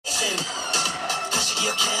Okay,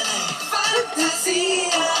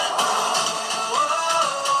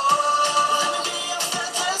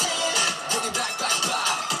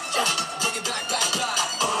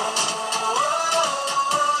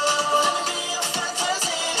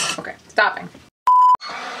 stopping.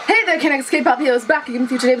 Hey there, K-Next K-Pop Heroes, back again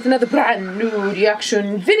with you today with another brand new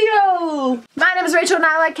reaction video! My name is Rachel and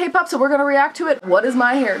I like K-pop, so we're gonna react to it. What is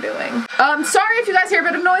my hair doing? Sorry if you guys hear a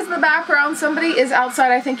bit of noise in the background. Somebody is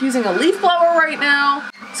outside, I think, using a leaf blower right now.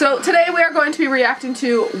 So today we are going to be reacting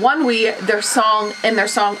to ONEWE, their song End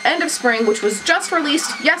of Spring, which was just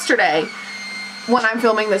released yesterday when I'm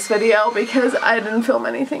filming this video because I didn't film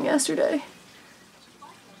anything yesterday.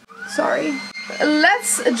 Sorry.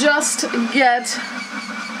 Let's just get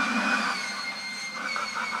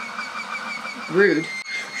rude.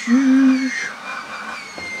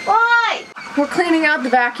 Why? We're cleaning out the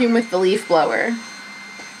vacuum with the leaf blower.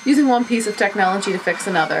 Using one piece of technology to fix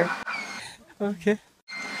another. Okay.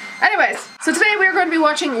 Anyways, so today we are going to be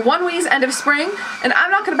watching ONEWE's End of Spring, and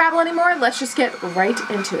I'm not going to babble anymore. Let's just get right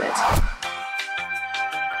into it.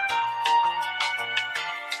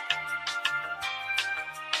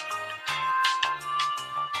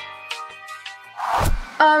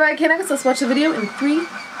 Alright, K-Next, let's watch the video in 3,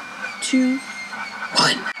 2,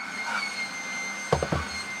 1.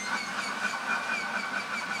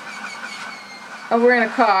 Oh, we're in a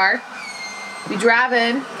car. We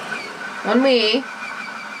driving. ONEWE.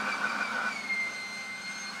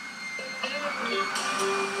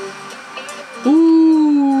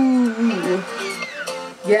 Ooh.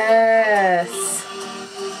 Yes.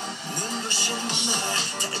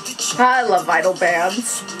 I love idol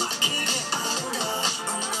bands.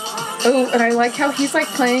 Oh, and I like how he's like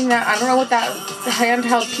playing that, I don't know what that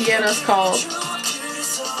handheld piano is called.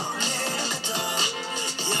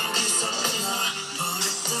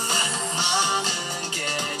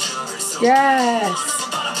 Yes.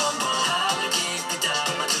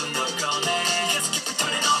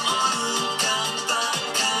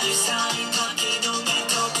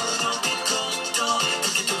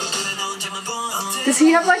 Does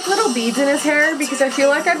he have like little beads in his hair? Because I feel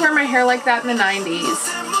like I'd wear my hair like that in the 90s.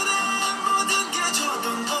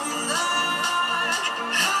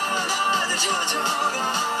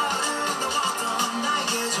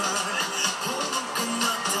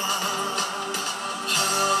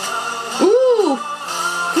 Ooh!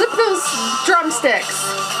 Flip those drumsticks.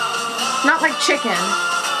 Not like chicken.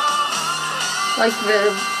 Like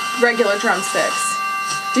the regular drumsticks.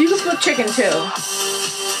 You can flip chicken too.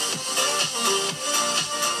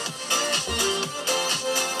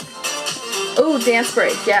 Oh, dance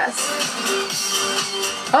break, yes.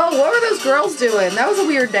 Oh, what were those girls doing? That was a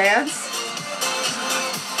weird dance.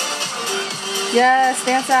 Yes,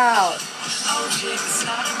 dance out.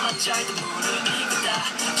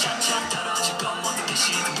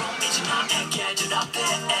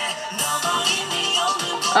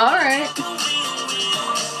 Alright.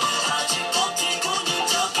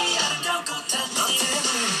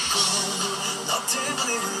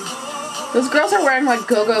 Those girls are wearing like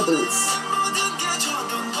go-go boots.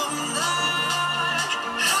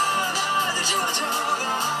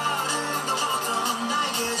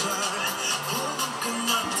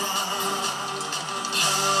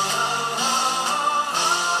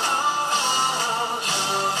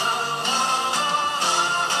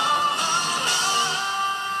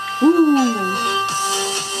 Ooh.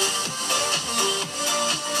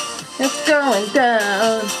 It's going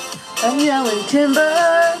down. I'm yelling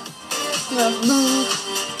timber.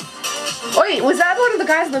 Wait, was that one of the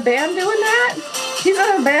guys in the band doing that? He's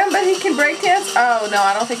in a band, but he can breakdance? Oh, no,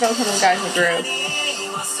 I don't think that was one of the guys in the group.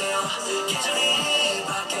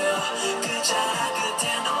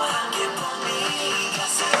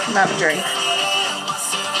 Not a drink.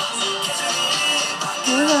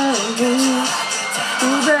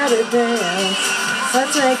 You better dance.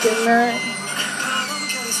 Let's make it night.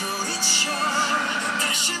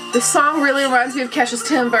 This song really reminds me of Kesha's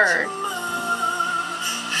Timber.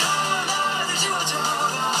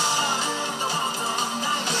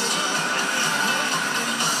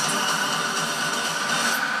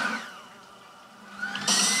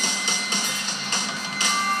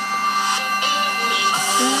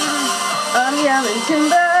 I'm yelling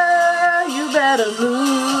timber, you better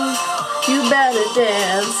move, you better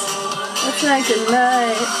dance. Let's make a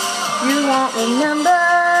night you won't remember.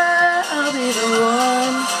 I'll be the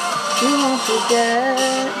one you won't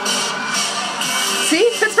forget. See?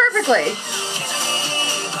 Fits perfectly.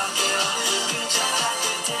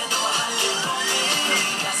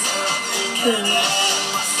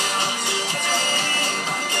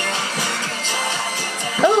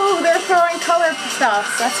 Oh, they're throwing color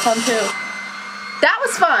stuff. That's fun too. That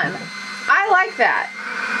was fun. I like that.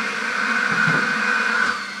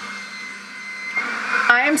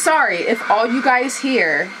 I am sorry if all you guys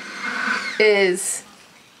hear is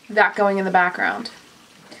that going in the background.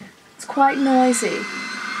 It's quite noisy.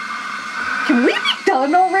 Can we be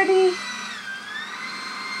done already?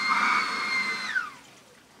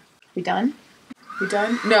 We done? We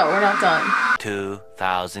done? No, we're not done.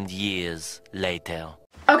 2,000 years later.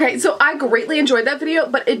 Okay, so I greatly enjoyed that video,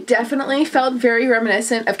 but it definitely felt very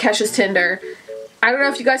reminiscent of Kesha's Tinder. I don't know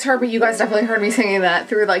if you guys heard, but you guys definitely heard me singing that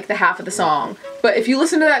through like the half of the song. But if you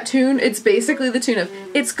listen to that tune, it's basically the tune of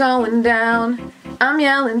 "It's going down, I'm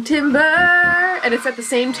yelling timber," and it's at the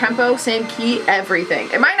same tempo, same key,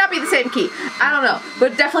 everything. It might not be the same key, I don't know,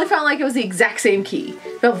 but it definitely felt like it was the exact same key.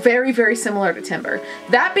 It felt very, very similar to Timber.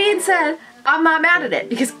 That being said, I'm not mad at it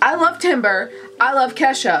because I love Timber, I love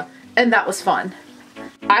Kesha, and that was fun.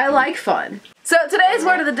 I like fun. So today's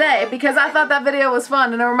word of the day, because I thought that video was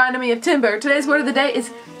fun and it reminded me of Timber, today's word of the day is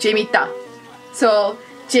재밌다. So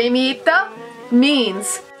재밌다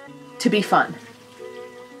means to be fun.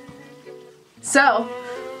 So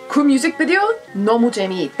그 뮤직비디오 너무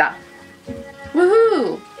재미있다.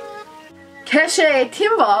 Woohoo! Kesha의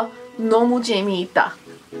Timber 너무 재미있다.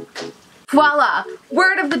 Voila!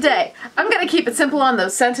 Word of the day. I'm gonna keep it simple on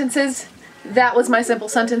those sentences. That was my simple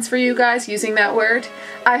sentence for you guys using that word.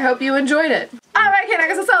 I hope you enjoyed it. Alright, okay, I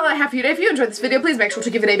guess that's all I have for you today. If you enjoyed this video, please make sure to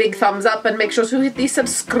give it a big thumbs up and make sure to hit the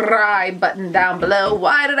subscribe button down below.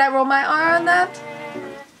 Why did I roll my R on that?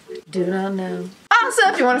 Do not know. Also,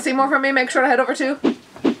 if you want to see more from me, make sure to head over to...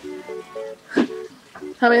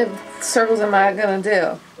 How many circles am I gonna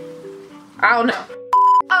do? I don't know.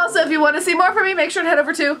 Also, if you want to see more from me, make sure to head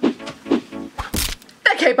over to...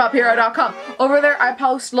 KPopHero.com. Over there I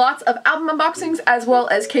post lots of album unboxings as well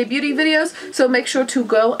as K-beauty videos, so make sure to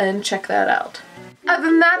go and check that out. Other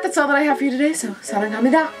than that, that's all that I have for you today, so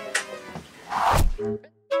사랑합니다.